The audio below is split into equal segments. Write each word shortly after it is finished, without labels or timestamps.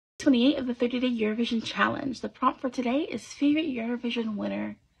28 of the 30-day Eurovision challenge. The prompt for today is favorite Eurovision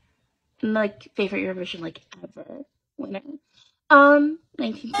winner. Like, favorite Eurovision, like, ever winner.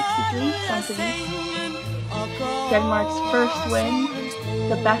 1963, Dansevise. Denmark's first win.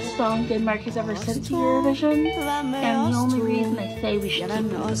 The best song Denmark has ever sent to Eurovision. And the only reason I say we should keep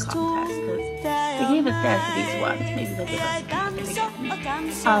doing the contest, because they gave us Dansevise once, maybe they'll give us again.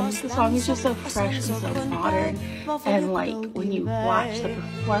 The song is just so fresh and so modern, and like when you watch the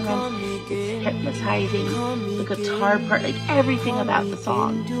performance, it's hypnotizing. The guitar part, like everything about the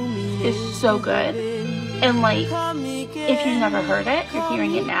song is so good. And like, if you never heard it, you're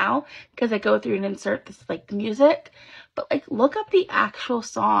hearing it now, because I go through and insert this, like, the music. But like, look up the actual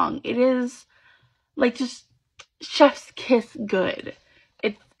song. It is like just chef's kiss good.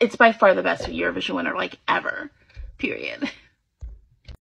 It's by far the best Eurovision winner, like, ever. Period.